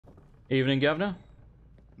Evening, Governor.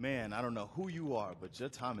 Man, I don't know who you are, but your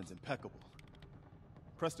timing's impeccable.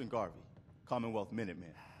 Preston Garvey, Commonwealth Minutemen.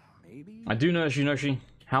 Maybe? I do know Yoshi.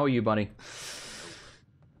 How are you, buddy?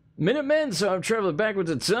 Minutemen, so I'm traveling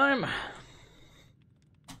backwards in time.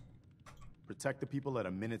 Protect the people at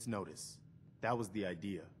a minute's notice. That was the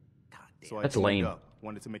idea. So I That's teamed lame. up,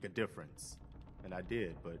 wanted to make a difference. And I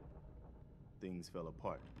did, but things fell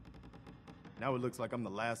apart. Now it looks like I'm the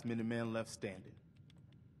last Minuteman left standing.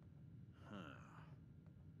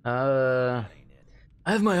 I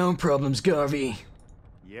have my own problems, Garvey.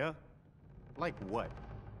 Yeah? Like what?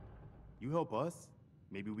 You help us,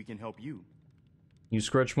 maybe we can help you. You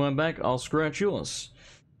scratch my back, I'll scratch yours.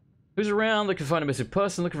 Who's around? Looking to find a missing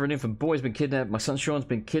person, looking for an infant boy's been kidnapped. My son Sean's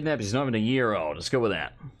been kidnapped, he's not even a year old. Let's go with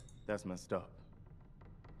that. That's messed up.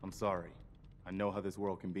 I'm sorry. I know how this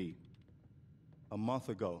world can be. A month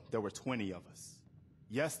ago, there were 20 of us.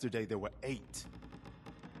 Yesterday, there were 8.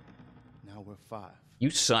 Now we're 5. You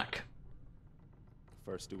suck.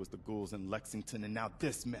 First it was the ghouls in Lexington, and now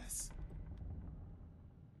this mess.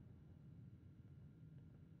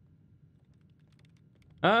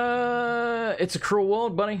 It's a cruel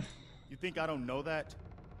world, buddy. You think I don't know that?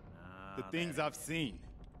 The things I've seen.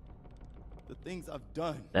 The things I've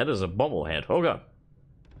done. That is a bobblehead. Oh god.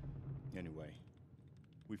 Anyway,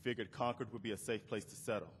 we figured Concord would be a safe place to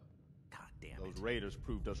settle. God damn it. Those raiders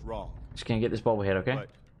proved us wrong. Just can't get this bobblehead, okay? But,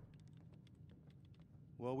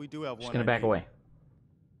 well, we do have Just one gonna back idea. away.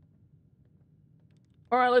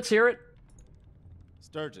 Alright, let's hear it.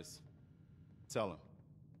 Sturgis, tell him.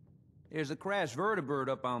 There's a crashed vertibird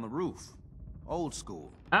up on the roof. Old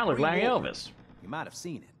school. I look like Pre-war. Elvis. You might have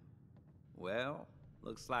seen it. Well,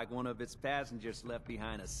 looks like one of its passengers left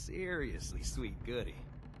behind a seriously sweet goodie.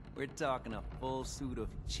 We're talking a full suit of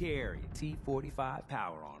Cherry T-45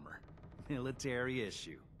 power armor. Military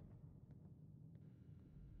issue.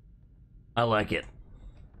 I like it.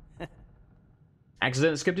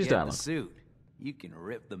 Accidentally skipped his Get the dialogue. suit. You can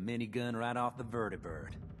rip the minigun right off the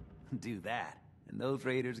vertibird. Do that, and those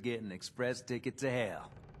raiders get an express ticket to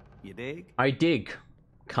hell. You dig? I dig,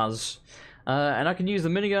 cuz. And I can use the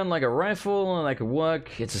minigun like a rifle, and I can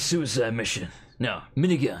work. It's a suicide mission. No,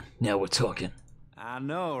 minigun. Now we're talking. I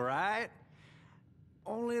know, right?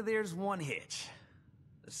 Only there's one hitch.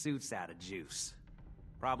 The suit's out of juice.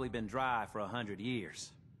 Probably been dry for 100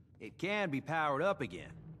 years. It can be powered up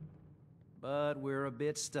again. But we're a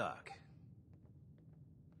bit stuck.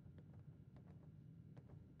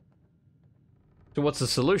 So what's the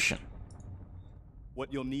solution?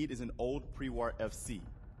 What you'll need is an old pre-war FC.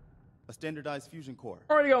 A standardized fusion core.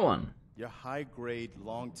 Already got one. Your high-grade,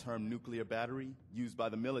 long-term nuclear battery used by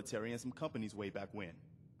the military and some companies way back when.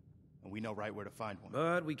 And we know right where to find one.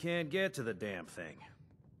 But we can't get to the damn thing.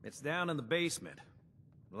 It's down in the basement.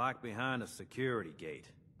 Locked behind a security gate.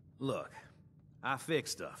 Look, I fix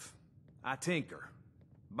stuff. I tinker.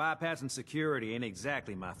 Bypassing security ain't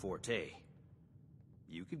exactly my forte.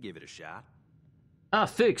 You could give it a shot. I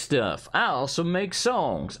fix stuff. I also make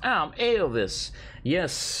songs. I'm Elvis.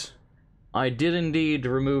 Yes, I did indeed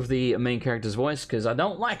remove the main character's voice because I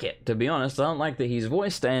don't like it, to be honest. I don't like that he's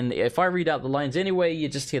voiced, and if I read out the lines anyway, you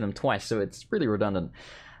just hear them twice, so it's really redundant.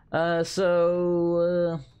 I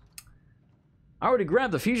already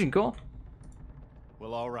grabbed the fusion core.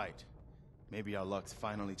 Well, alright. Maybe our luck's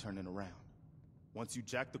finally turning around. Once you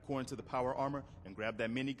jack the core into the power armor and grab that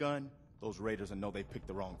minigun, those raiders will know they picked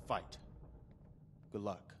the wrong fight. Good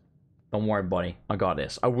luck. Don't worry, buddy. I got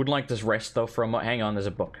this. I would like this rest, though, for a moment. Hang on, there's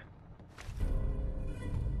a book.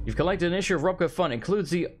 You've collected an issue of Robco Fun. Includes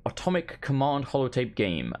the Atomic Command holotape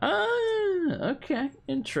game. Ah, okay.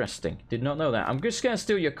 Interesting. Did not know that. I'm just gonna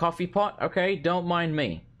steal your coffee pot, okay? Don't mind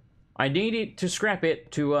me. I need to scrap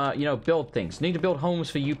it to, you know, build things. Need to build homes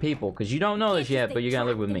for you people, because you don't know this yet, but you're gonna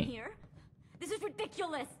live with me. Here? This is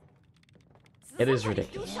ridiculous. It is Somebody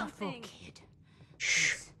ridiculous. do something. Kid.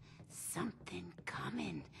 Shh. There's something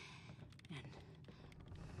coming.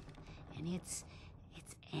 And it's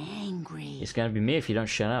angry. It's gonna be me if you don't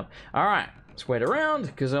shut up. Alright, let's wait around,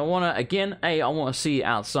 because I wanna, again, I wanna see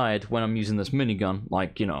outside when I'm using this minigun,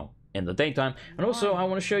 like, you know, in the daytime. And also, I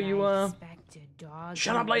wanna show you,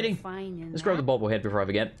 shut up, lady! Let's grab the bobblehead before I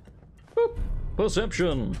forget. Boop.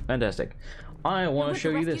 Perception. Fantastic. I wanna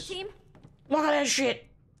show you this. Team? Look at that shit!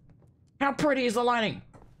 How pretty is the lighting?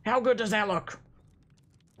 How good does that look?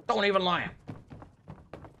 Don't even lie.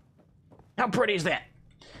 How pretty is that?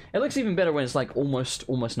 It looks even better when it's like almost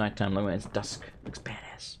nighttime, like when it's dusk. It looks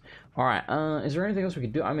badass. Alright, is there anything else we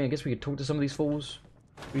could do? I mean, I guess we could talk to some of these fools.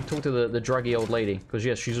 We could talk to the druggy old lady, because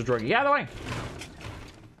yes, she's a druggy. Get out of the way!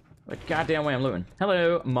 The goddamn way I'm looting.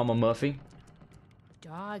 Hello, Mama Murphy.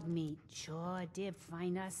 Dog meat sure did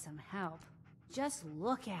find us some help. Just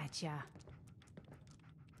look at ya.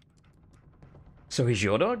 So he's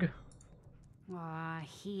your dog? Aw,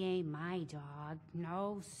 he ain't my dog.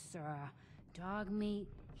 No, sir. Dog meat,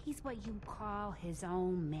 he's what you call his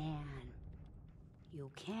own man.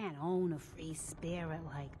 You can't own a free spirit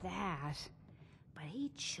like that. But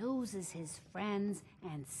he chooses his friends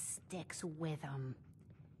and sticks with them.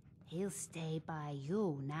 He'll stay by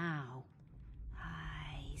you now.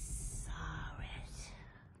 I saw it.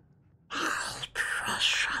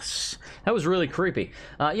 Precious. That was really creepy.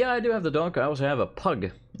 Yeah, I do have the dog. I also have a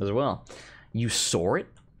pug as well. You saw it?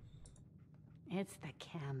 It's the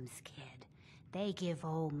Chems, kid. They give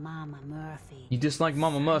old Mama Murphy. You dislike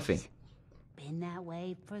Mama Murphy? Been that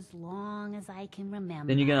way for as long as I can remember.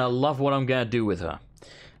 Then you're gonna love what I'm gonna do with her.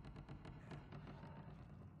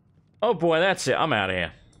 Oh boy, that's it. I'm out of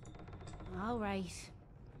here. All right.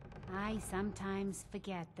 I sometimes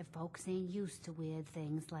forget that folks ain't used to weird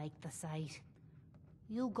things like the sight.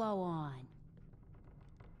 You go on.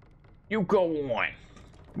 You go on.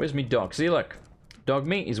 Where's me dog? See, look. Dog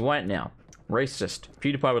meat is white now. Racist.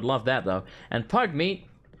 PewDiePie would love that, though. And pug meat.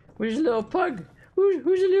 Where's the little pug? Who's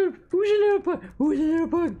a little pug? Who's a little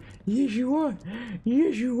pug? Yes, you are.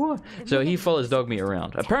 Yes, you are. So he follows dog meat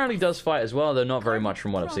around. Apparently does fight as well, though not very much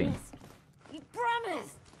from what I've seen. We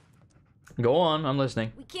promised. Go on, I'm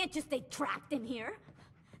listening. We can't just stay trapped in here.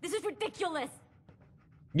 This is ridiculous.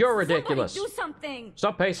 You're ridiculous. Somebody do something.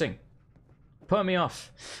 Stop pacing. Put me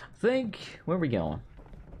off. I think, where are we going?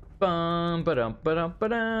 Bum ba-dum ba-dum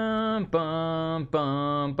ba-dum bum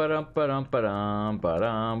bum ba-dum ba-dum ba-dum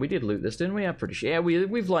ba-dum. We did loot this, didn't we? I'm pretty sure. Yeah,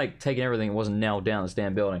 we've like taken everything that wasn't nailed down this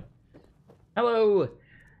damn building. Hello,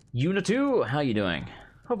 Unit2. How you doing?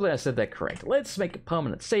 Hopefully I said that correct. Let's make a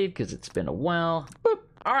permanent save because it's been a while. Boop.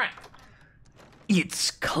 All right.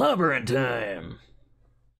 It's clobbering time.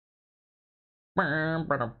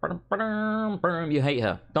 You hate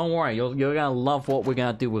her. Don't worry, you're gonna love what we're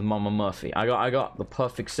gonna do with Mama Murphy. I got the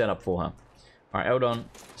perfect setup for her. Alright, hold on.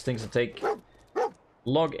 This thing's to take.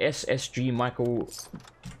 Log SSG Michael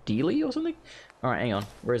Dealey or something? Alright, hang on.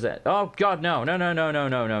 Where is that? Oh god, no. No.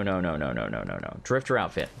 Drifter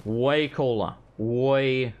outfit. Way cooler.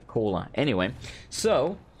 Way cooler. Anyway,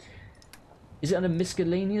 so is it under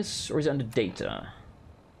miscellaneous or is it under data?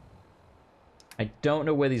 I don't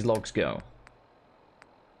know where these logs go.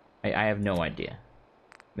 I have no idea.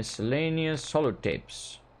 Miscellaneous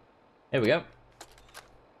holotapes. There we go.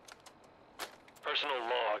 Personal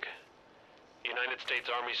log. United States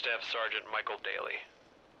Army Staff Sergeant Michael Daly.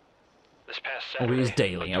 This past Saturday, it is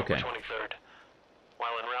Daly, October okay. 23rd,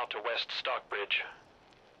 while en route to West Stockbridge,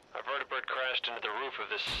 a vertibird crashed into the roof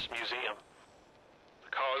of this museum.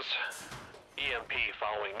 The cause? EMP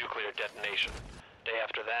following nuclear detonation. Day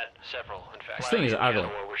after that, several, in fact, This thing is ugly.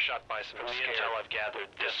 were shot by some intel I've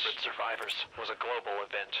gathered. Desperate survivors was a global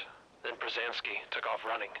event. Then Brzezinski took off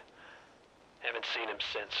running. Haven't seen him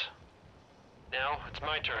since. Now it's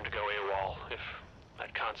my turn to go AWOL, if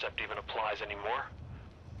that concept even applies anymore.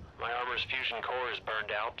 My armor's fusion core is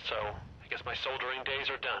burned out, so I guess my soldering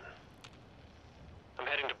days are done. I'm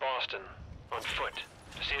heading to Boston on foot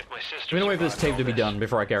to see if my sister. I'm gonna wait for this tape to be done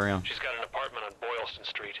before I carry on. She's got an apartment on Boylston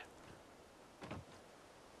Street.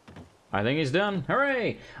 I think he's done.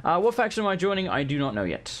 Hooray! What faction am I joining? I do not know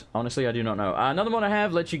yet. Honestly, I do not know. Another one I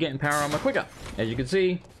have lets you get in power armor quicker. As you can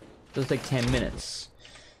see, it does take 10 minutes.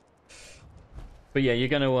 But yeah, you're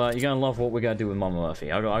gonna love what we're gonna do with Mama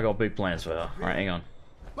Murphy. I got big plans for her. All right, hang on.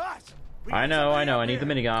 I know. I need the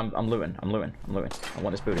minigun. I'm looting. I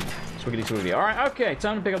want this booty. Swiggity swiggy. All right, okay,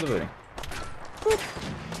 time to pick up the booty. Boop.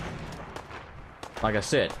 Like I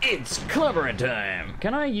said, it's clobbering time.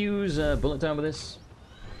 Can I use bullet time with this?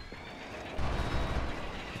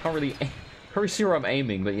 Can't really see where I'm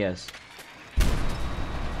aiming, but yes.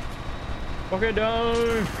 Okay,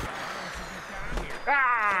 down.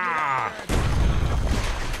 Ah!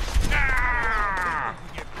 Ah!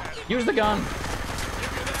 Use the gun.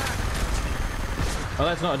 Oh,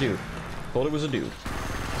 that's not a dude. Thought it was a dude.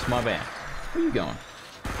 It's my bad. Where are you going?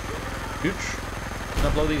 Can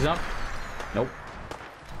I blow these up? Nope.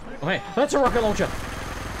 Oh, hey, that's a rocket launcher.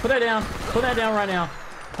 Put that down. Put that down right now.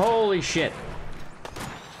 Holy shit.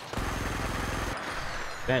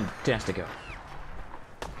 Fantastico.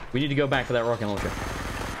 We need to go back for that rocket launcher.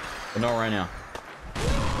 But not right now.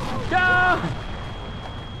 Ah!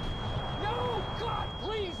 No! God,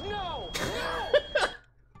 please, no!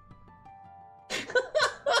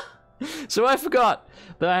 No! So I forgot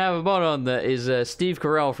that I have a mod on that is Steve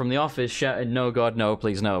Carell from The Office shouting, "No, God, no,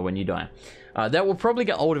 please, no," when you die. That will probably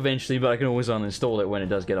get old eventually, but I can always uninstall it when it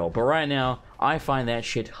does get old. But right now, I find that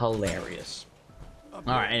shit hilarious.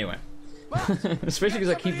 Alright, anyway. Especially because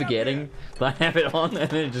I keep forgetting that I have it on, and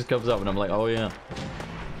then it just comes up, and I'm like, oh yeah.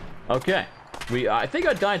 Okay. I think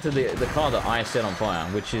I died to the car that I set on fire,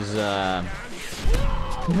 which is,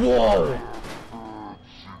 Whoa!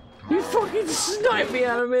 You fucking sniped me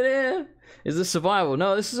out of midair! Is this survival?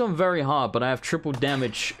 No, this is on very hard, but I have triple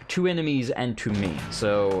damage to enemies and to me.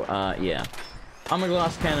 So, yeah. I'm a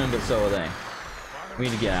glass cannon, but so are they. We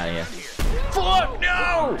need to get out of here. Fuck,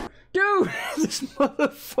 no! Dude! This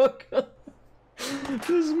motherfucker!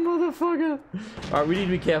 This motherfucker! Alright, we need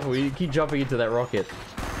to be careful. We need to keep jumping into that rocket.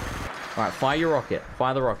 Alright, fire your rocket.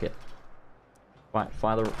 Fire the rocket.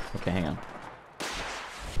 Fire the... Okay, hang on.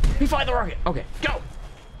 He fired the rocket! Okay, go!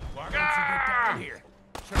 Ah!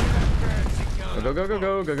 Go, go, go,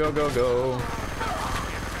 go, go, go, go, go.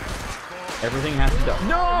 Everything has to die.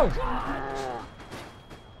 No!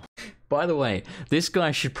 By the way, this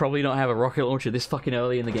guy should probably not have a rocket launcher this fucking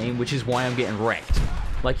early in the game, which is why I'm getting wrecked.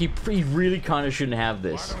 Like, he really kind of shouldn't have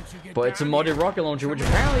this. But it's a modded rocket launcher, which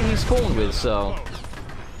apparently he spawned with, so...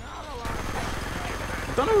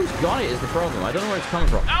 I don't know who's got it is the problem. I don't know where it's coming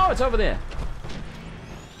from. Oh, it's over there!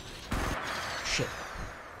 Shit.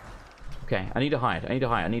 Okay, I need to hide. I need to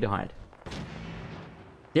hide. I need to hide.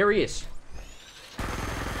 There he is.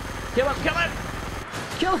 Kill him! Kill him!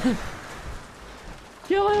 Kill him!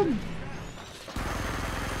 Kill him!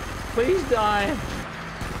 Please die.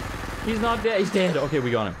 He's not dead. He's dead. Okay,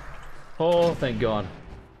 we got him. Oh, thank God.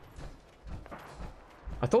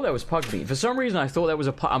 I thought that was pug meat. For some reason, I thought that was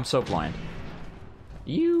a pug. I'm so blind.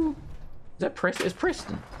 You... Is that Preston? It's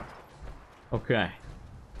Preston. Okay.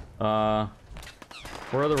 Where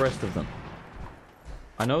are the rest of them?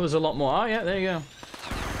 I know there's a lot more. Oh, yeah, there you go.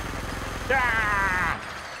 Ah!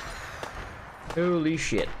 Holy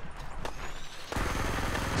shit.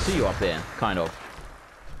 See you up there, kind of.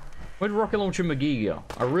 Where'd rocket launcher McGee go?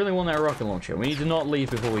 I really want that rocket launcher. We need to not leave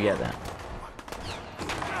before we get that.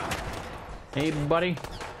 Hey, buddy.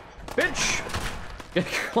 Bitch! Get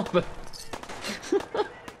clobbered.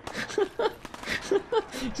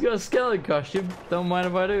 He's got a skeleton costume. Don't mind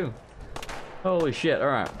if I do. Holy shit,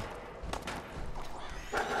 alright.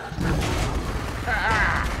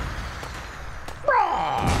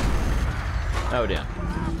 Oh dear.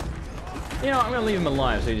 You know, I'm gonna leave him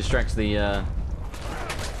alive so he distracts the,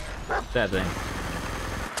 that thing.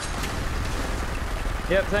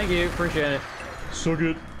 Yep, thank you, appreciate it. So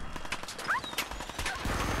good.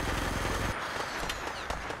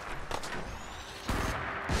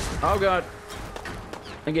 Oh god.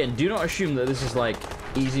 Again, do not assume that this is like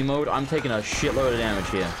easy mode. I'm taking a shitload of damage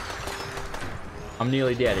here. I'm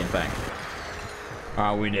nearly dead, in fact.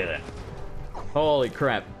 Ah, we did it. Holy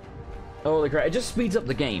crap. Holy crap. It just speeds up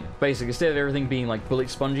the game, basically. Instead of everything being like bullet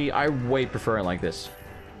spongy, I way prefer it like this.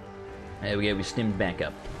 There we go, we stimmed back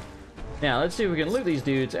up. Now, let's see if we can loot these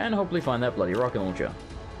dudes and hopefully find that bloody rocket launcher.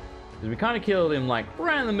 Because we kind of killed him like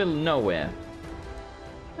right in the middle of nowhere.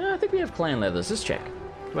 I think we have clan leathers. Let's check.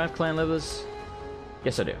 Do I have clan leathers?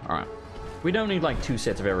 Yes, I do. Alright. We don't need like 2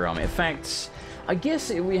 sets of every armor. In fact, I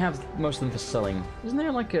guess we have most of them for selling. Isn't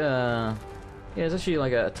there like a... Yeah, there's actually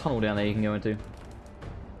like a tunnel down there you can go into.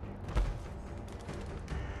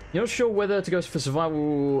 You're not sure whether to go for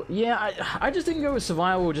survival. Yeah, I just didn't go with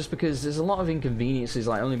survival just because there's a lot of inconveniences,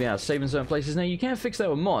 like only being able to save in certain places. Now, you can fix that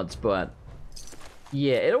with mods, but...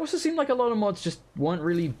 Yeah, it also seemed like a lot of mods just weren't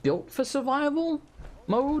really built for survival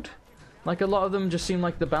mode. Like, a lot of them just seemed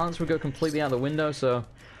like the balance would go completely out the window, so...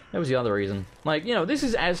 That was the other reason. Like, you know, this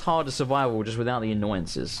is as hard as survival, just without the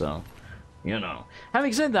annoyances, so... You know.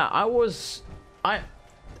 Having said that,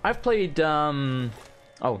 I've played,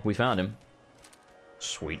 Oh, we found him.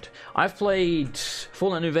 Sweet. I've played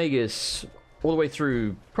Fallout New Vegas all the way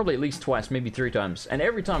through, probably at least twice, maybe 3 times, and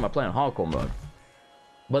every time I play on hardcore mode.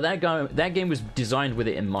 But that game was designed with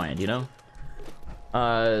it in mind, you know?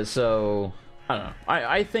 So I don't know.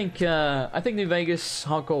 I think New Vegas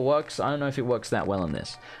hardcore works. I don't know if it works that well in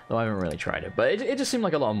this, though I haven't really tried it. But it just seemed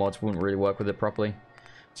like a lot of mods wouldn't really work with it properly.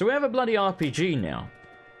 So we have a bloody RPG now.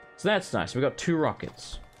 So that's nice. We got 2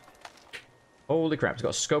 rockets. Holy crap! It's got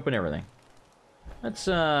a scope and everything. Let's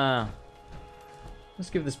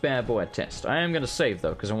give this bad boy a test. I am gonna save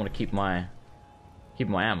though, because I want to keep my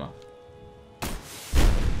ammo.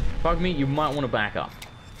 Bug me, you might want to back up.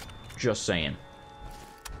 Just saying.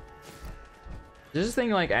 Is this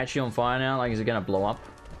thing like actually on fire now? Like, is it gonna blow up?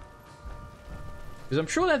 Because I'm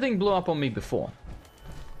sure that thing blew up on me before.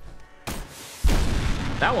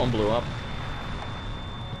 That one blew up.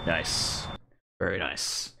 Nice. Very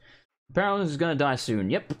nice. Apparently this is gonna die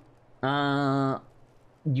soon. Yep.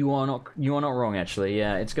 You are not wrong, actually.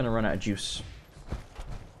 Yeah, it's gonna run out of juice.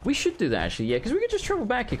 We should do that, actually, yeah, because we could just travel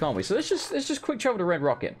back here, can't we? So let's just quick travel to Red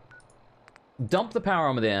Rocket. Dump the power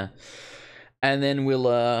armor there. And then we'll,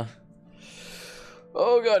 oh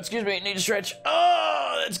god, excuse me, need to stretch.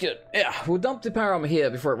 Oh, that's good. Yeah, we'll dump the power armor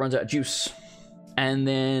here before it runs out of juice. And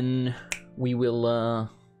then we will,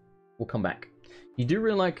 we'll come back. You do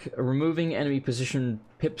really like removing enemy position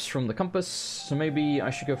pips from the compass, so maybe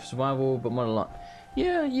I should go for survival, but mod a lot.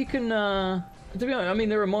 Yeah, you can, to be honest, I mean,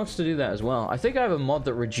 there are mods to do that as well. I think I have a mod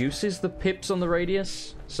that reduces the pips on the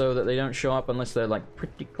radius, so that they don't show up unless they're, like,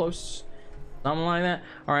 pretty close. Something like that.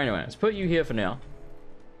 Alright, anyway, let's put you here for now.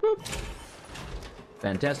 Boop.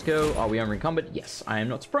 Fantastico. Are we unencumbered? Yes, I am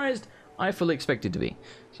not surprised. I fully expected to be.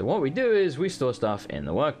 So what we do is we store stuff in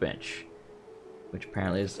the workbench. Which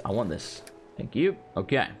apparently is... I want this. Thank you.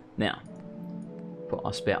 Okay, now. Put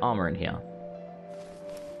our spare armor in here.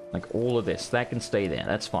 Like all of this. That can stay there.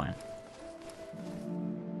 That's fine.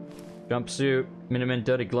 Jumpsuit. Miniman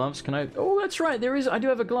dirty gloves. Can I... Oh, that's right. There is... I do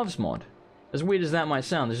have a gloves mod. As weird as that might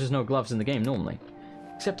sound, there's just no gloves in the game normally.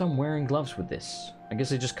 Except I'm wearing gloves with this. I guess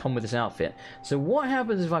they just come with this outfit. So what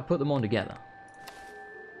happens if I put them on together?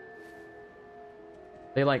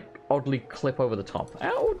 They like oddly clip over the top.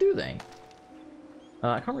 Or do they?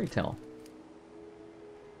 I can't really tell.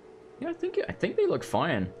 Yeah, I think they look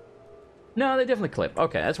fine. No, they definitely clip.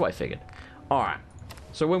 Okay, that's what I figured. Alright.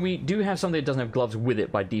 So when we do have something that doesn't have gloves with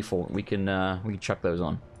it by default, we can chuck those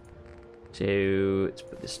on. So, let's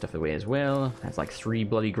put this stuff away as well. That's like 3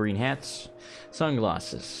 bloody green hats.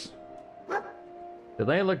 Sunglasses. Do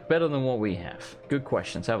they look better than what we have? Good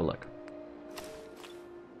question. Let's have a look.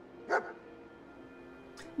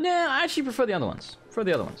 Nah, I actually prefer the other ones.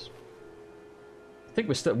 I think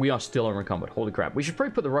we are still unencumbered. Holy crap. We should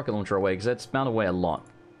probably put the rocket launcher away, because that's bound to weigh a lot.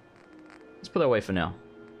 Let's put that away for now.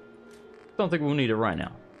 Don't think we'll need it right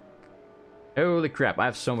now. Holy crap, I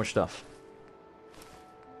have so much stuff.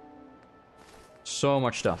 So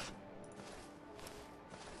much stuff.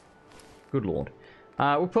 Good lord.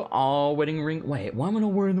 We'll put our wedding ring... Wait, why am I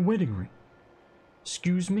not wearing the wedding ring?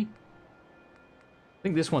 Excuse me? I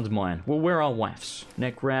think this one's mine. We'll wear our wife's.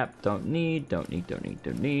 Neck wrap. Don't need. Don't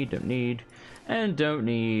need. And don't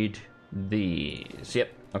need these.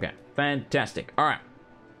 Yep. Okay. Fantastic. Alright.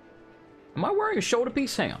 Am I wearing a shoulder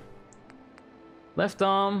piece? Hang on. Left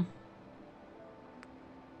arm.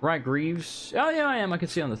 Right greaves. Oh, yeah, I am. I can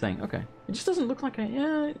see on the thing. Okay. It just doesn't look like a...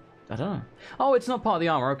 Yeah, I don't know. Oh, it's not part of the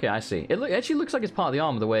armor. Okay, I see. It actually looks like it's part of the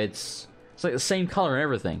armor the way it's... It's like the same color and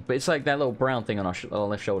everything. But it's like that little brown thing on our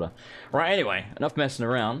left shoulder. Right, anyway. Enough messing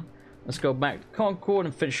around. Let's go back to Concord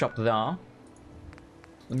and finish up there.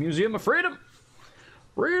 The Museum of Freedom!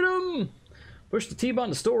 Freedom! Push the T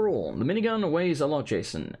button to store all. The minigun weighs a lot,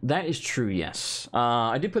 Jason. That is true, yes.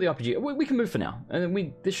 I did put the RPG... We can move for now.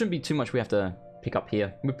 And there shouldn't be too much we have to... pick up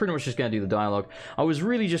here. We're pretty much just going to do the dialogue. I was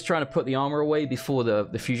really just trying to put the armor away before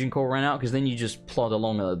the fusion core ran out, because then you just plod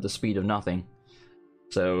along at the speed of nothing.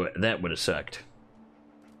 So that would have sucked.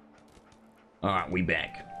 Alright, we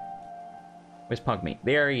back. Where's Pugmeat?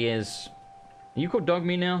 There he is. Are you called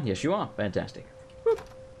Dogmeat now? Yes, you are. Fantastic. Whoop.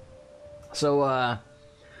 So,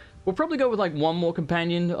 we'll probably go with like one more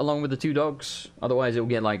companion along with the 2 dogs. Otherwise, it'll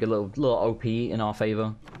get like a little OP in our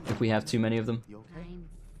favor if we have too many of them.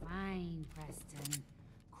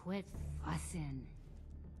 Quit fussing.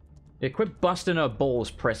 Yeah, quit busting her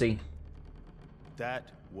balls, Pressy.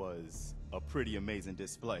 That was a pretty amazing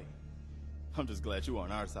display. I'm just glad you're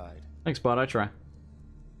on our side. Thanks, bud. I try.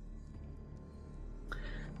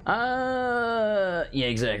 Yeah,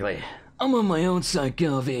 exactly. I'm on my own side,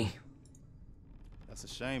 Garvey. That's a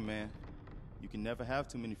shame, man. You can never have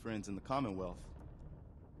too many friends in the Commonwealth.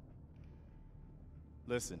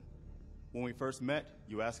 Listen. When we first met,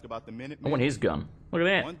 you asked about the Minutemen. I want his gun. Look at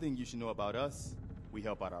that. One thing you should know about us, we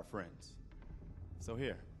help out our friends. So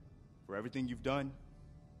here, for everything you've done,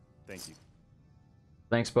 thank you.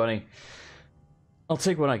 Thanks, buddy. I'll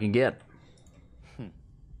take what I can get.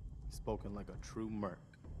 Spoken like a true merc.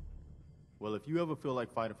 Well, if you ever feel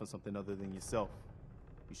like fighting for something other than yourself,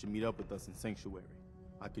 you should meet up with us in Sanctuary.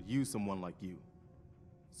 I could use someone like you.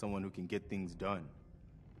 Someone who can get things done.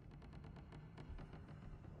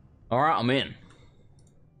 Alright, I'm in.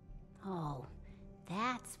 Oh,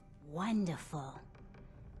 that's wonderful.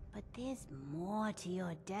 But there's more to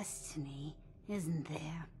your destiny, isn't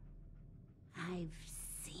there? I've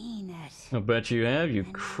seen it. I bet you have, you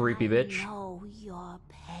creepy bitch. I know your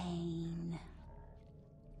pain.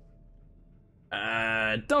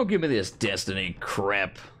 Don't give me this destiny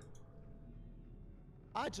crap.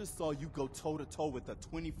 I just saw you go toe-to-toe with a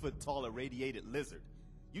 20-foot-tall irradiated lizard.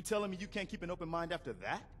 You telling me you can't keep an open mind after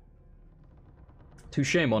that?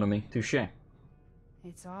 Touché, mon ami. Touché.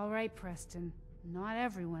 It's all right, Preston. Not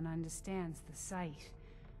everyone understands the sight.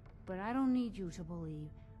 But I don't need you to believe.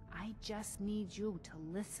 I just need you to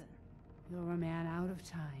listen. You're a man out of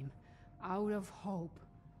time, out of hope.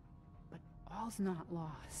 But all's not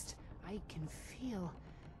lost. I can feel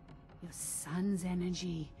your son's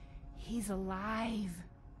energy. He's alive.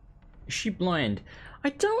 Is she blind? I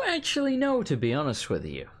don't actually know, to be honest with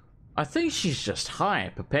you. I think she's just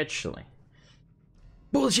high perpetually.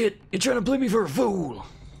 Bullshit! You're trying to play me for a fool!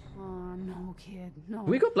 Oh, no, kid, no.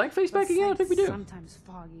 We got blackface back again? I think we do. Sometimes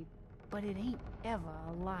foggy, but it ain't ever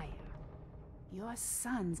a liar. Your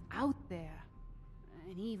son's out there.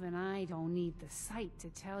 And even I don't need the sight to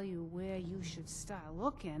tell you where you should start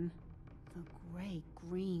looking. The great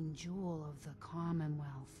green jewel of the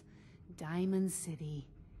Commonwealth. Diamond City.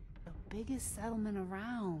 The biggest settlement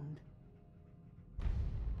around.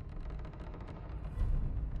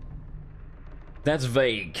 That's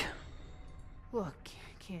vague. Look,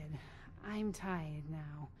 kid, I'm tired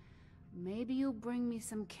now. Maybe you'll bring me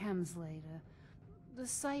some chems later. The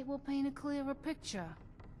sight will paint a clearer picture.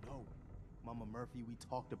 No, Mama Murphy, we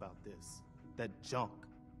talked about this. That junk.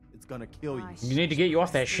 It's gonna kill you. You need to get you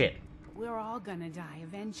off that shit. We're all gonna die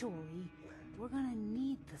eventually. We're gonna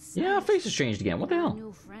need the sight. Yeah, our face has changed again. What the Our hell?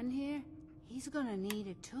 new friend here, he's gonna need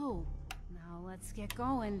it too. Now let's get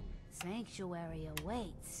going. Sanctuary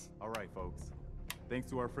awaits. All right, folks. Thanks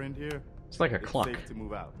to our friend here, It's like a it's clock. safe to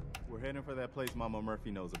move out. We're heading for that place Mama Murphy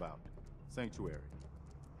knows about. Sanctuary.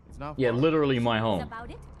 It's not Yeah, far. literally my Is home. about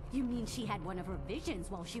it? You mean she had one of her visions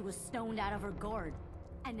while she was stoned out of her gourd?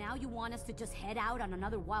 And now you want us to just head out on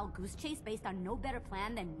another wild goose chase based on no better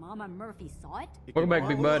plan than Mama Murphy saw it? It Welcome can back,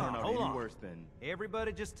 Big always Bud. turn out Hold any on. worse than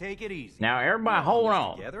Everybody just take it easy. Now, everybody, We're all hold in this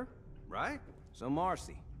on. Together, right? So,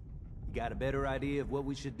 Marcy, you got a better idea of what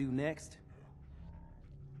we should do next?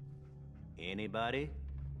 Anybody?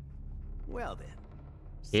 Well then.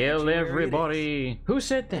 Kill Sanctuary it is. everybody. Who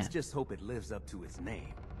said Let's that? just hope it lives up to its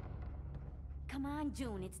name. Come on,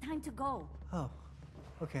 June, it's time to go. Oh,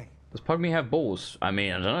 okay. Does Pugmy have balls? I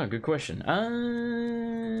mean, I don't know. Good question.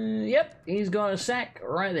 Yep, he's got a sack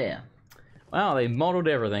right there. Wow, they modeled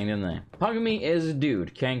everything, didn't they? Pugmy is a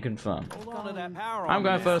dude. Can confirm. Hold on to that power. I'm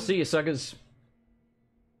going man. first. See you, suckers.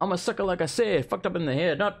 I'm a sucker, like I said. Fucked up in the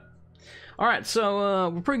head. Not. All right, so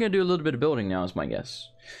we're probably gonna do a little bit of building now, is my guess,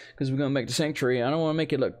 because we're gonna make the sanctuary. I don't want to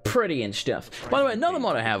make it look pretty and stuff. By the way, another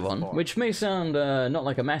mod I have on, which may sound not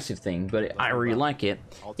like a massive thing, but I really like it.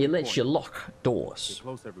 It lets you lock Get doors.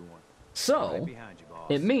 close, everyone. So Behind you, boss.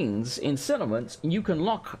 it means in settlements you can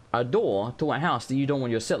lock a door to a house that you don't want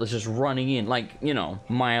your settlers just running in, like, you know,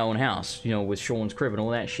 my own house, you know, with Sean's crib and all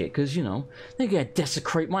that shit, because, you know, they're gonna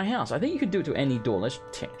desecrate my house. I think you could do it to any door. Let's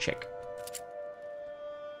check.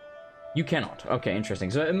 You cannot. Okay,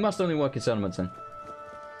 interesting. So it must only work in settlements then.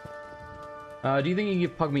 Do you think you can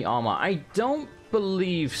give Pugmy armor? I don't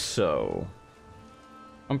believe so.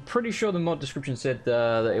 I'm pretty sure the mod description said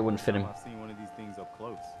that it wouldn't fit him. I've seen one of these things up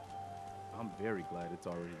close. I'm very glad it's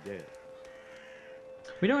already dead.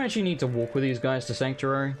 We don't actually need to walk with these guys to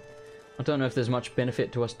Sanctuary. I don't know if there's much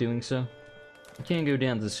benefit to us doing so. We can go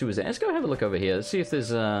down to the sewers there. Let's go have a look over here. Let's see if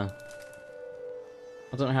there's I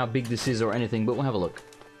don't know how big this is or anything, but we'll have a look.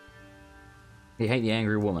 You hate the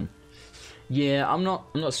angry woman. Yeah, I'm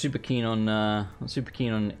not super keen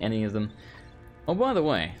on any of them. Oh, by the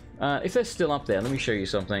way, if they're still up there, let me show you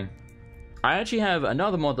something. I actually have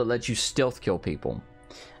another mod that lets you stealth kill people.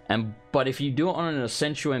 But if you do it on an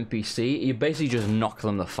essential NPC, you basically just knock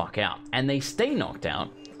them the fuck out. And they stay knocked out.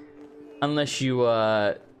 Unless you,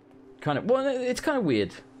 kind of... Well, it's kind of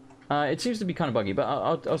weird. It seems to be kind of buggy, but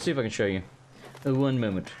I'll see if I can show you. One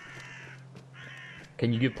moment.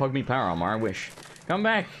 Can you give Pugmy power armor? I wish. Come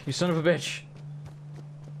back, you son of a bitch.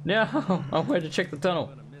 No, I wanted to check the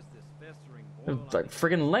tunnel. It's like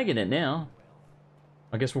friggin' legging it now.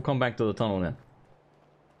 I guess we'll come back to the tunnel then.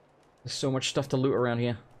 There's so much stuff to loot around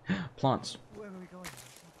here. Plants. Where are we going?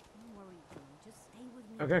 Don't worry, June, just stay with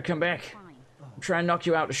me. I gotta come back. Fine. I'm trying to knock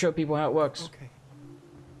you out to show people how it works. Okay.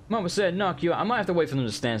 Mama said knock you out. I might have to wait for them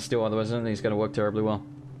to stand still, otherwise I don't think it's gonna work terribly well.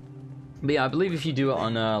 But yeah, I believe if you do it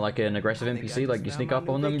on like an aggressive NPC, like you sneak up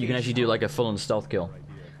on them, you can actually do like a full-on stealth kill.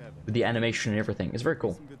 With the animation and everything. It's very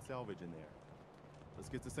cool. Some good salvage in there. Let's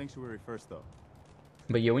get to Sanctuary first, though.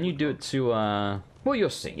 But yeah, when you do it to, well,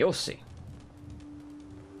 you'll see, you'll see.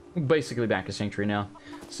 We're basically back at Sanctuary now.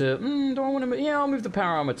 So, do I want to, yeah, I'll move the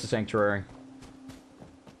power armor to Sanctuary.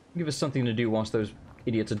 Give us something to do whilst those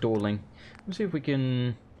idiots are dawdling. Let's see if we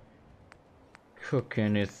can cook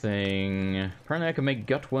anything. Apparently I can make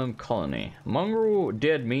gutworm colony. Mongrel,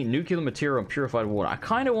 dead meat, nuclear material, and purified water. I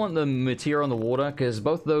kind of want the material and the water, because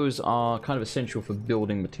both those are kind of essential for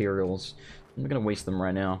building materials. I'm not going to waste them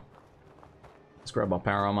right now. Let's grab our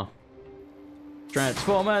power armor.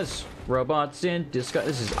 Transformers, robots in disguise.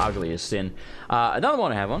 This is ugly as sin. Another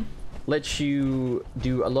one I have on lets you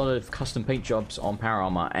do a lot of custom paint jobs on power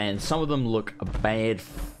armor, and some of them look a bad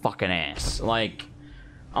fucking ass. Like,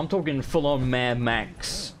 I'm talking full-on Mad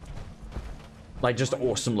Max, like just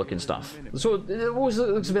awesome looking stuff. So it always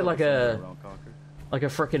looks a bit like a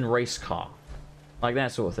freaking race car, like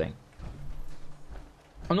that sort of thing.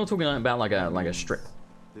 I'm not talking about like a strip,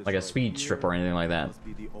 like a speed strip or anything like that.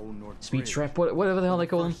 Speed strap, whatever the hell they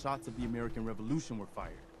call them. Shots of the American Revolution were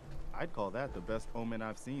fired. I'd call that the best omen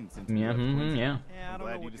I've seen since. Yeah, yeah. I'm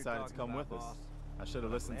glad you decided to come with us. I should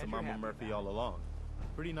have listened to Mama Murphy all along.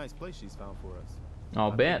 Pretty nice place she's found for us. I'll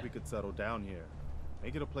bet. We could settle down here.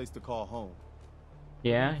 Make it a place to call home.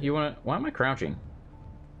 Yeah, you wanna... Why am I crouching?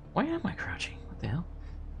 Why am I crouching? What the hell?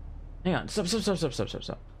 Hang on. Stop.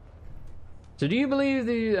 So do you believe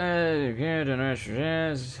the...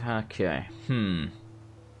 Okay.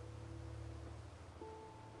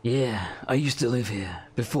 Yeah, I used to live here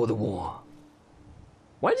before the war.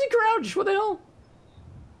 Why does he crouch? What the hell?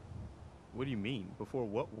 What do you mean? Before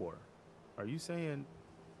what war? Are you saying...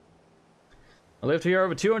 I lived here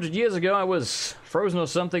over 200 years ago. I was frozen or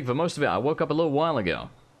something for most of it. I woke up a little while ago.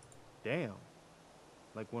 Damn.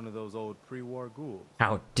 Like one of those old pre-war ghouls.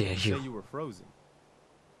 How dare you? Say you were frozen.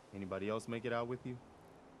 Anybody else make it out with you?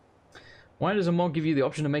 Why does a mod give you the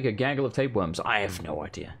option to make a gaggle of tapeworms? I have no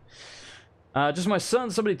idea. Just my son.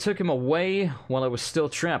 Somebody took him away while I was still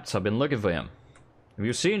trapped. I've been looking for him. Have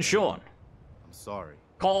you seen Sean? I'm sorry.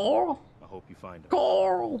 Carl? I hope you find him.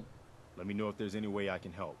 Carl! Let me know if there's any way I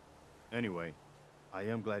can help. Anyway, I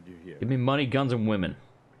am glad you're here. Give me money, guns, and women.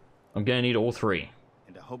 I'm gonna need all three.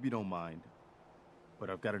 And I hope you don't mind, but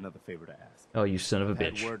I've got another favor to ask. Oh, you son of a I've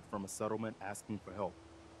bitch. had word from a settlement asking for help.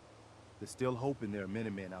 There's still hope in there are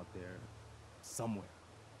Minutemen out there somewhere.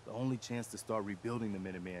 The only chance to start rebuilding the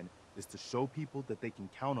Minutemen is to show people that they can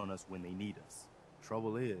count on us when they need us.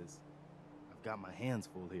 Trouble is, I've got my hands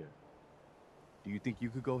full here. Do you think you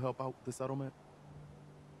could go help out the settlement?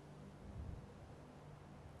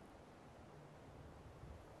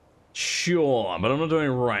 Sure, but I'm not doing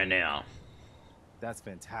it right now. That's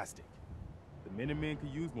fantastic. The Minutemen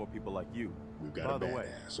could use more people like you. We've got By a the way,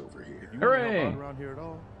 badass over here. if you want to Hooray! help out around here at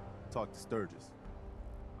all, talk to Sturgis.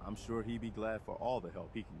 I'm sure he'd be glad for all the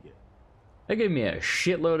help he can get. They gave me a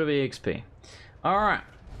shitload of EXP. Alright,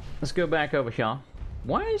 let's go back over here.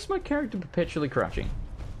 Why is my character perpetually crouching?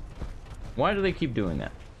 Why do they keep doing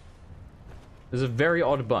that? There's a very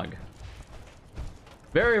odd bug.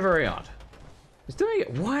 Very, very odd. It's doing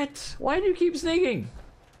it. What? Why do you keep sneaking?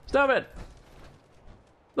 Stop it.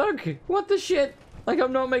 Look, what the shit? Like,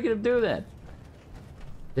 I'm not making him do that.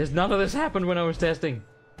 There's none of this happened when I was testing.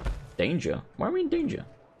 Danger? Why are we in danger?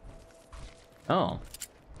 Oh.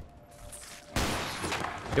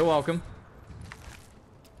 You're welcome.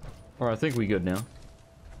 Or I think we good now.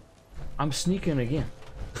 I'm sneaking again.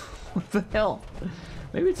 What the hell?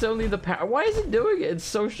 Maybe it's only the power. Why is it doing it? It's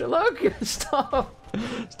so look! Stop!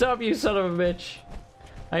 Stop, you son of a bitch!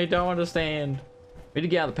 I don't understand. We need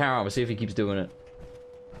to get out of the power armor, see if he keeps doing it.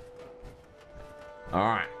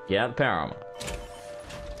 Alright, get out of the power armor.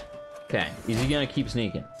 Okay, is he gonna keep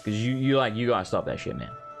sneaking? Because you gotta stop that shit,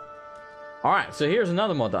 man. Alright, so here's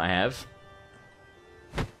another mod that I have.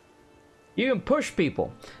 You can push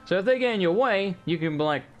people. So if they get in your way, you can be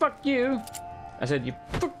like, fuck you. I said,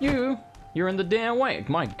 fuck you. You're in the damn way.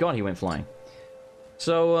 My god, he went flying.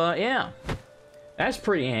 So, yeah. That's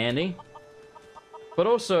pretty handy. But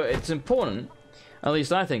also, it's important, at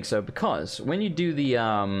least I think so, because when you do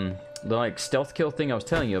the like, stealth kill thing I was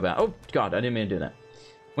telling you about... Oh, god, I didn't mean to do that.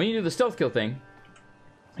 When you do the stealth kill thing,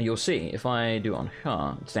 you'll see, if I do it on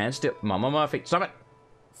her... Stand still. Mama Murphy, stop it!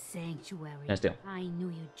 Sanctuary. Stand still. I knew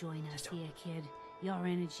you'd join us here, kid. Your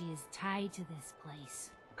energy is tied to this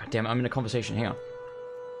place. God damn it, I'm in a conversation. Hang on.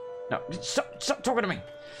 No, stop talking to me.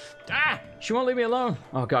 Ah! She won't leave me alone.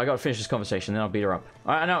 Oh god, I gotta finish this conversation, then I'll beat her up.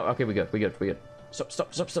 I know. Okay, we're good. Stop.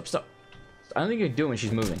 I don't think you can do it when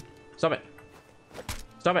she's moving. Stop it.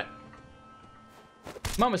 Stop it.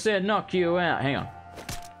 Mama said knock you out. Hang on.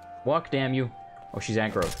 Walk, damn you. Oh, she's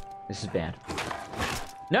aggro. This is bad.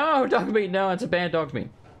 No, dog meat. No, it's a bad dog meat.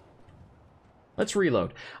 Let's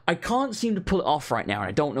reload. I can't seem to pull it off right now, and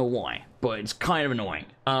I don't know why, but it's kind of annoying.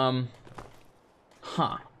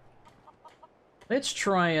 Huh. Let's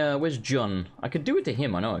try, where's John? I could do it to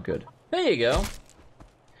him, I know I could. There you go.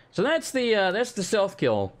 So that's the stealth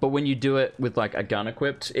kill, but when you do it with, like, a gun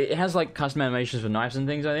equipped, it has, like, custom animations for knives and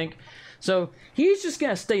things, I think. So, he's just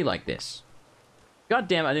gonna stay like this. God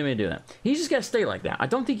damn it, I didn't mean to do that. He's just gonna stay like that. I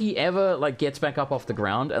don't think he ever, like, gets back up off the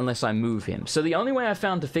ground unless I move him. So the only way I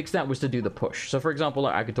found to fix that was to do the push. So, for example,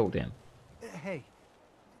 like, I could talk to him. Hey,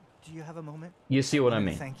 do you have a moment? You see what I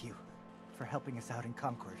mean? Thank you for helping us out in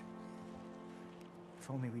Concord. If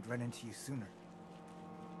only we'd run into you sooner.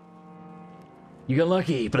 You got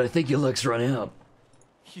lucky, but I think your luck's run out.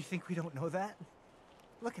 You think we don't know that?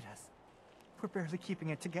 Look at us. We're barely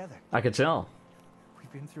keeping it together. I could tell.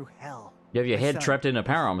 We've been through hell. You have your My head son, trapped in a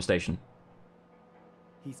power armor station.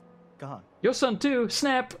 he's gone. Your son too.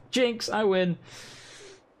 Snap. Jinx. I win.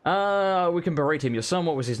 We can berate him. Your son,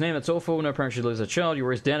 what was his name? That's awful. No parent should lose a child. You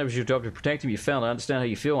were his dad. It was your job to protect him. You failed. I understand how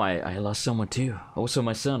you feel. I lost someone too. Also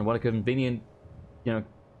my son. What a convenient,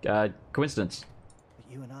 coincidence.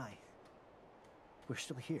 But you and I, we're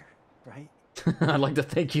still here, right? I'd like to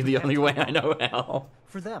thank you the only way I know how.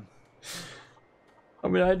 For them. I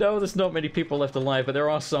mean, I know there's not many people left alive, but there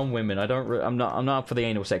are some women. I'm not up for the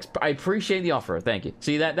anal sex. But I appreciate the offer. Thank you.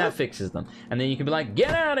 See, that fixes them. And then you can be like, get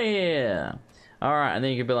out of here. All right, and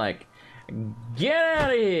then you can be like, get out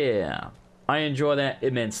of here. I enjoy that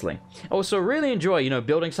immensely. Also, really enjoy,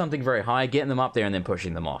 building something very high, getting them up there, and then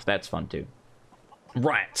pushing them off. That's fun too.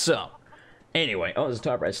 Right. So, anyway, there's a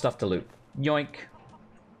typewriter stuff to loot. Yoink.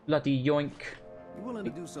 Bloody yoink. You willing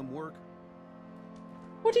to do some work?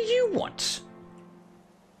 What do you want?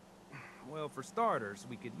 Well, for starters,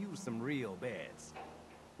 we could use some real beds.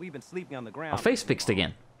 We've been sleeping on the ground. My face fixed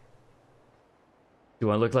again. Do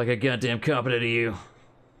I look like a goddamn carpenter to you?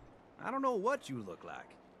 I don't know what you look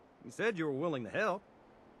like. You said you were willing to help.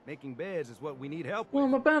 Making beds is what we need help with. Well,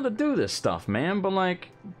 I'm about to do this stuff, man, but like,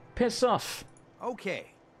 piss off. Okay,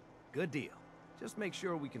 good deal. Just make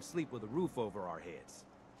sure we can sleep with a roof over our heads.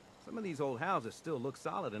 Some of these old houses still look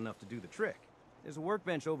solid enough to do the trick. There's a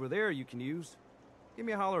workbench over there you can use. Give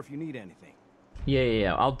me a holler if you need anything.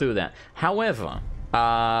 Yeah, I'll do that. However,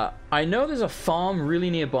 I know there's a farm really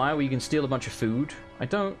nearby where you can steal a bunch of food. I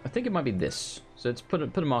think it might be this. So let's put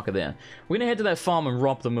a marker there. We're gonna head to that farm and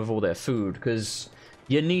rob them of all their food, because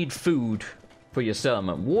you need food for your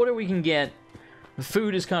settlement. Water we can get. The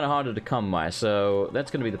food is kind of harder to come by, so that's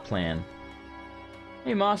gonna be the plan.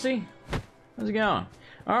 Hey, Marcy. How's it going?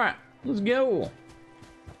 Alright, let's go.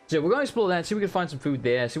 So we're gonna explore that, see if we can find some food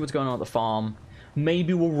there, see what's going on at the farm.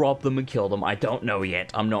 Maybe we'll rob them and kill them. I don't know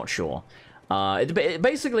yet. I'm not sure.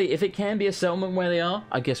 Basically, if it can be a settlement where they are,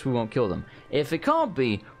 I guess we won't kill them. If it can't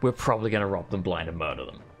be, we're probably going to rob them blind and murder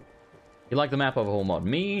them. You like the map overhaul mod?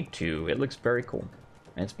 Me too. It looks very cool.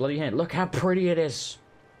 And it's bloody hand. Look how pretty it is.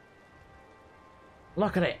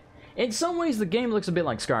 Look at it. In some ways, the game looks a bit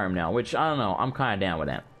like Skyrim now, which, I don't know, I'm kind of down with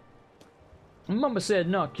that. Mama said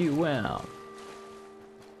knock you out.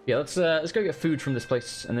 Yeah, let's go get food from this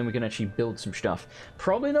place, and then we can actually build some stuff.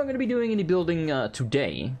 Probably not going to be doing any building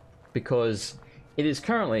today, because it is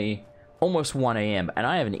currently almost 1 AM, and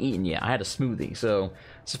I haven't eaten yet. I had a smoothie, so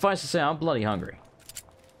suffice to say, I'm bloody hungry.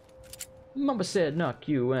 Mama said knock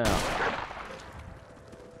you out.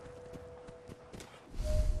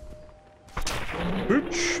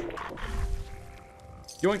 Ooch.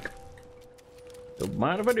 Yoink. Don't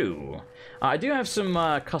mind if I do. I do have some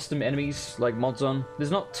custom enemies, like mods on.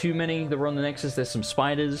 There's not too many that were on the Nexus. There's some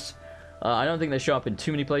spiders. I don't think they show up in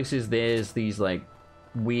too many places. There's these, like,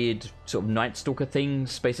 weird sort of Night Stalker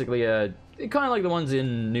things. Basically, kind of like the ones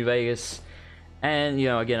in New Vegas. And,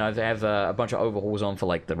 again, I have a bunch of overhauls on for,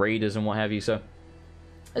 like, the Raiders and what have you. So,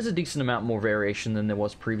 there's a decent amount more variation than there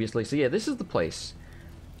was previously. So, yeah, this is the place.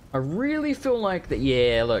 I really feel like that,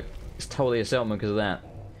 yeah, look, it's totally a settlement because of that.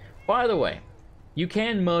 By the way, you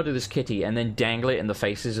can murder this kitty and then dangle it in the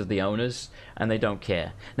faces of the owners, and they don't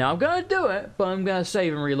care. Now, I'm going to do it, but I'm going to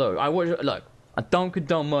save and reload. Look, I don't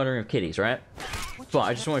condone murdering of kitties, right? But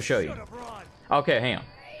I just want to show you. Okay, hang on.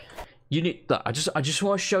 Look, I just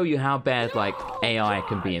want to show you how bad, like, AI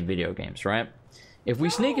can be in video games, right? If we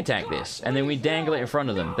sneak attack this, and then we dangle it in front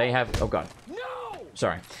of them, they have... Oh, God.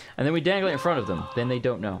 Sorry. And then we dangle it in front of them, then they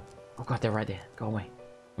don't know. Oh, God, they're right there. Go away.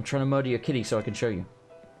 I'm trying to murder your kitty so I can show you.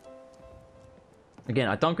 Again,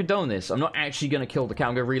 I don't condone this. I'm not actually going to kill the cat.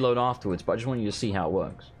 I'm going to reload afterwards, but I just want you to see how it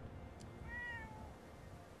works.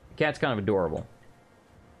 The cat's kind of adorable.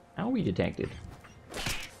 How are we detected?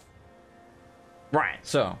 Right,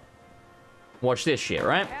 so. Watch this shit,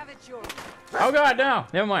 right? Oh god, no!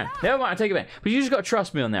 Never mind. I take it back. But you just gotta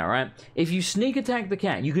trust me on that, right? If you sneak attack the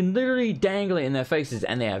cat, you can literally dangle it in their faces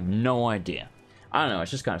and they have no idea. I don't know,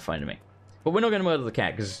 it's just kind of funny to me. But we're not gonna murder the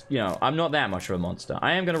cat, because, I'm not that much of a monster.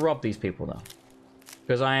 I am gonna rob these people, though.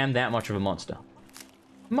 Because I am that much of a monster.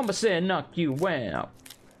 Mama said knock you out.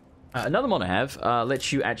 Another mod I have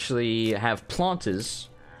lets you actually have planters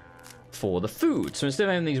for the food. So instead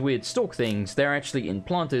of having these weird stalk things, they're actually in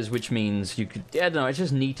planters, which means you could, I don't know, it's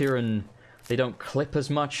just neater and they don't clip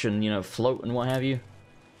as much and, you know, float and what have you.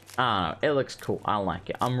 I don't know, it looks cool. I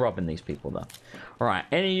like it. I'm robbing these people, though. Alright,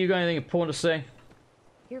 any of you got anything important to say?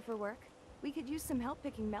 Here for work? We could use some help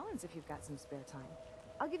picking melons if you've got some spare time.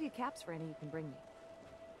 I'll give you caps for any you can bring me.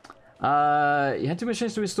 You had too much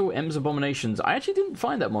chance to install M's Abominations. I actually didn't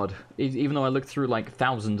find that mod, even though I looked through like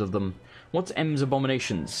thousands of them. What's M's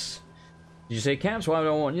Abominations? Did you say caps? Why don't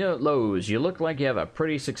I want lows? You look like you have a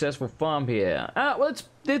pretty successful farm here. Well,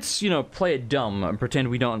 let's, you know, play it dumb and pretend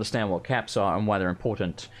we don't understand what caps are and why they're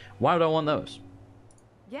important. Why would I want those?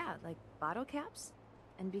 Yeah, like bottle caps?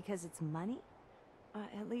 And because it's money?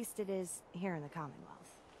 At least it is here in the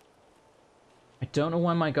Commonwealth. I don't know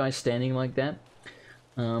why my guy's standing like that.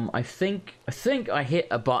 I think I hit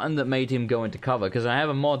a button that made him go into cover, because I have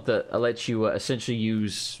a mod that lets you essentially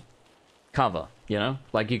use cover, you know?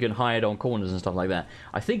 Like you can hide on corners and stuff like that.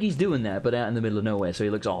 I think he's doing that, but out in the middle of nowhere, so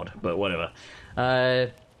he looks odd, but whatever.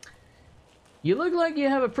 You look like you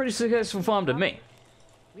have a pretty successful farm to me.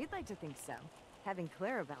 We'd like to think so. Having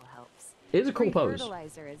Clarabelle helps. It is a cool Free pose.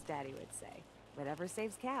 fertilizer, as Daddy would say. Whatever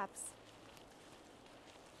saves caps.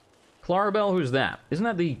 Clarabelle, who's that? Isn't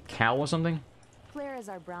that the cow or something? Claire is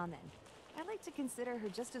our Brahmin. I like to consider her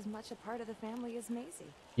just as much a part of the family as Maisie.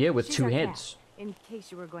 Yeah, with She's two our heads. cat, in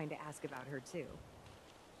case you were going to ask about her too.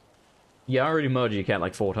 Yeah, I already murdered your cat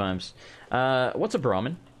like 4 times. What's a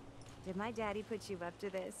Brahmin? Did my daddy put you up to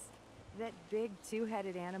this? That big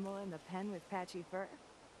two-headed animal in the pen with patchy fur?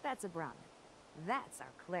 That's a Brahmin. That's our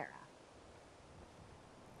Clara.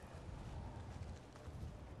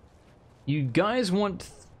 You guys want...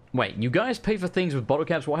 Wait, you guys pay for things with bottle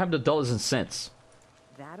caps? What happened to dollars and cents?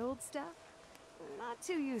 That old stuff? Not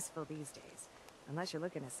too useful these days. Unless you're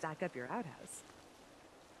looking to stock up your outhouse.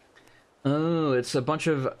 Oh, it's a bunch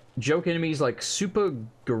of joke enemies like super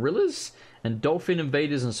gorillas and dolphin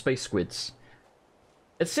invaders and space squids.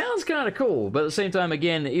 It sounds kind of cool, but at the same time,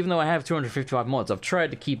 again, even though I have 255 mods, I've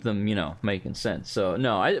tried to keep them, you know, making sense. So,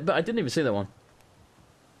 no, but I didn't even see that one.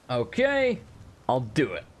 Okay, I'll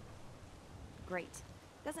do it. Great.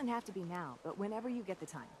 Doesn't have to be now, but whenever you get the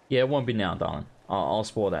time. Yeah, it won't be now, darling. I'll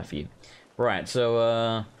spoil that for you. Right,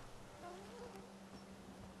 so,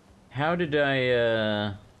 how did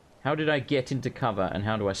I get into cover, and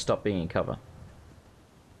how do I stop being in cover?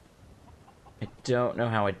 I don't know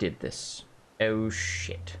how I did this. Oh,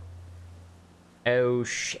 shit. Oh,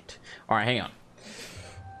 shit. Alright, hang on.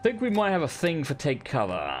 I think we might have a thing for take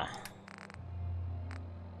cover.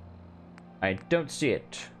 I don't see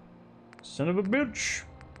it. Son of a bitch.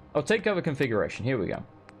 Oh, take cover configuration. Here we go.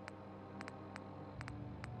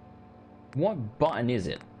 What button is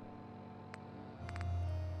it?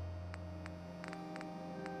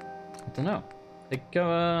 I don't know. Take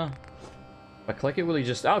cover... If I click it, will he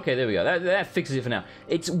just... Okay, there we go. That fixes it for now.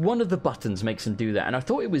 It's one of the buttons makes him do that. And I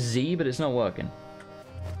thought it was Z, but it's not working.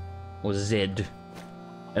 Or Z. It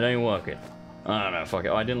ain't working. I don't know. Fuck it.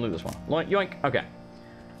 Oh, I didn't loot this one. Like, yoink. Okay.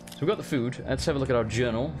 So we've got the food. Let's have a look at our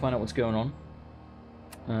journal. Find out what's going on.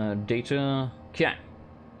 Data. Okay.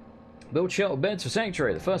 Build shelter beds for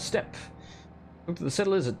sanctuary. The first step. Look to the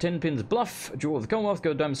settlers at 10 Pins Bluff. Jewel of the Commonwealth.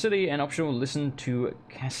 Go to Diamond City. And optional listen to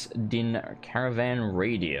Casdin Caravan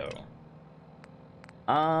Radio.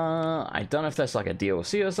 I don't know if that's like a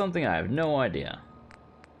DLC or something. I have no idea.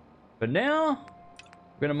 But now,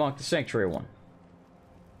 we're going to mark the sanctuary one.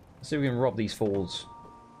 Let's see if we can rob these fools.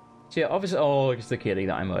 So yeah, obviously... Oh, it's the kitty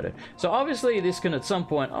that I murdered. So obviously this can at some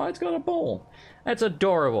point... Oh, it's got a bowl. That's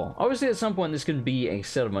adorable. Obviously at some point this can be a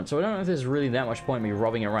settlement. So I don't know if there's really that much point in me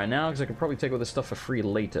robbing it right now, because I can probably take all this stuff for free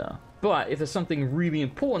later. But if there's something really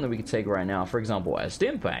important that we could take right now, for example, a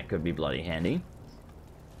stim pack could be bloody handy.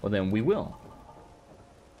 Well, then we will.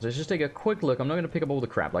 So let's just take a quick look. I'm not going to pick up all the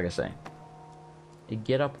crap, like I say.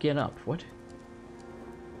 Get up, get up. What?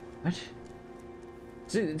 What?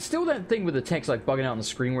 It's still that thing with the text like bugging out on the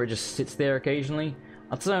screen where it just sits there occasionally.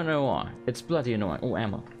 I don't know why. It's bloody annoying. Oh,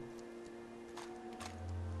 ammo.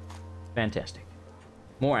 Fantastic.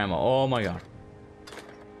 More ammo. Oh my god.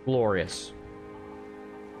 Glorious.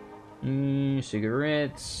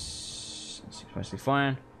 Cigarettes. Seems mostly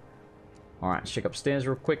fine. Alright, let's check upstairs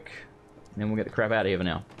real quick. And then we'll get the crap out of here for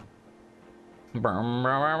now.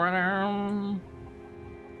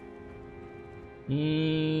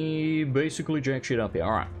 Basically jack shit up here.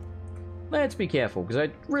 Alright. Let's be careful, because I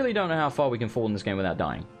really don't know how far we can fall in this game without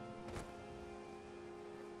dying.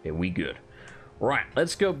 Yeah, we good. Right,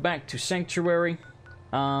 let's go back to Sanctuary.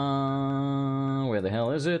 Where the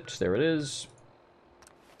hell is it? There it is.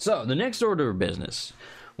 So, the next order of business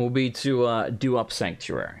will be to do up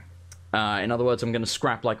Sanctuary. In other words, I'm going to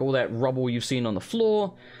scrap like all that rubble you've seen on the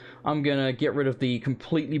floor. I'm going to get rid of the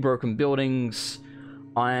completely broken buildings.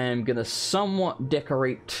 I'm going to somewhat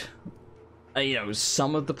decorate, you know,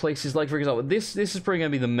 some of the places. Like, for example, this is probably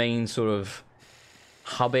going to be the main sort of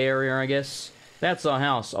hub area, I guess. That's our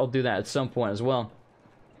house. I'll do that at some point as well.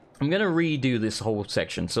 I'm going to redo this whole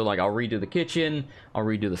section. So, like, I'll redo the kitchen. I'll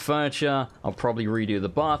redo the furniture. I'll probably redo the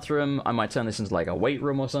bathroom. I might turn this into, like, a weight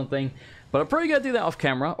room or something. But I'm probably going to do that off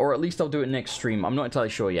camera, or at least I'll do it next stream. I'm not entirely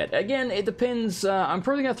sure yet. Again, it depends. I'm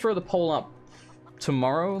probably going to throw the poll up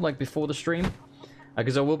tomorrow, like, before the stream.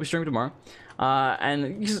 Because I will be streaming tomorrow.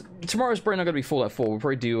 And tomorrow's probably not going to be Fallout 4. We'll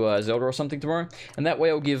probably do Zelda or something tomorrow. And that way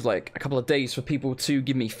I'll give like a couple of days for people to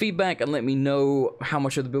give me feedback and let me know how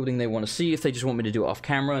much of the building they want to see. If they just want me to do it off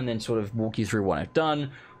camera and then sort of walk you through what I've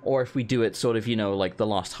done. Or if we do it sort of, you know, like the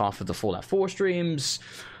last half of the Fallout 4 streams.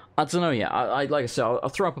 I don't know, yeah. Like I said, I'll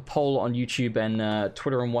throw up a poll on YouTube and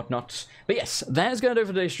Twitter and whatnot. But yes, that is going to do it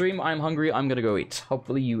for today's stream. I'm hungry. I'm going to go eat.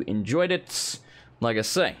 Hopefully you enjoyed it. Like I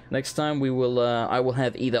say, next time we will, I will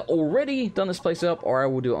have either already done this place up, or I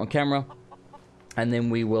will do it on camera, and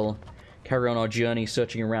then we will carry on our journey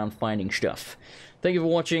searching around finding stuff. Thank you for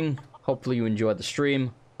watching. Hopefully you enjoyed the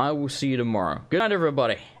stream. I will see you tomorrow. Good night,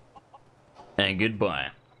 everybody, and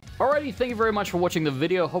goodbye. Alrighty, thank you very much for watching the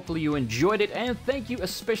video. Hopefully you enjoyed it, and thank you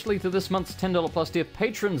especially to this month's $10 plus tier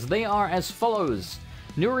patrons. They are as follows: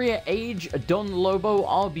 Nuria Age, Don Lobo,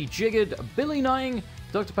 RB Jiggered, Billy Nying,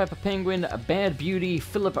 Dr. Pepper Penguin, Bad Beauty,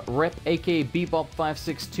 Philip Rep, aka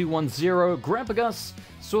Bebop56210, Grandpa Gus,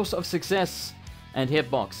 Source of Success, and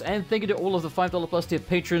Hitbox. And thank you to all of the $5 plus tier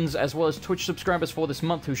patrons, as well as Twitch subscribers for this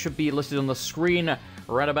month, who should be listed on the screen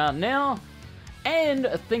right about now. And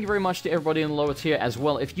thank you very much to everybody in the lower tier as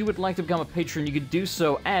well. If you would like to become a patron, you could do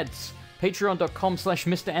so at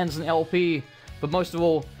patreon.com/MrAndersonLP. But most of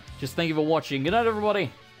all, just thank you for watching. Good night,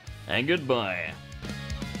 everybody, and goodbye.